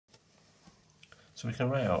So we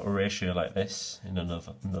can write out a ratio like this in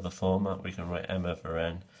another format. We can write m over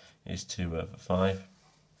n is 2 over 5.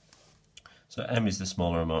 So m is the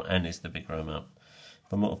smaller amount, n is the bigger amount.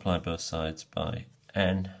 If I multiply both sides by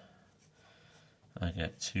n, I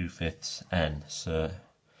get 2/5 n. So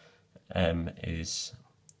m is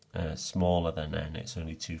smaller than n, it's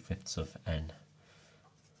only 2/5 of n.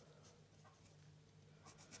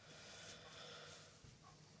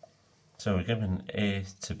 So we're given A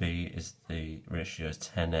to B is the ratio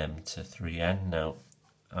 10m to 3n. Now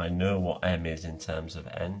I know what m is in terms of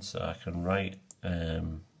n, so I can write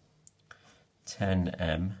 10m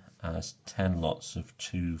as 10 lots of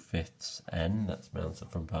 2/5 n. That's my answer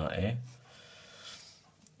from part A.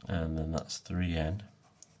 And then that's 3n.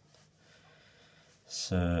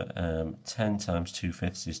 So 10 times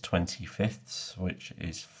 2/5 is 20/5, which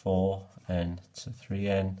is 4n to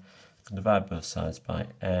 3n. I can divide both sides by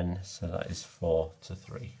n, so that is 4 to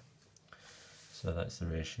 3. So that's the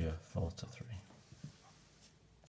ratio 4 to 3.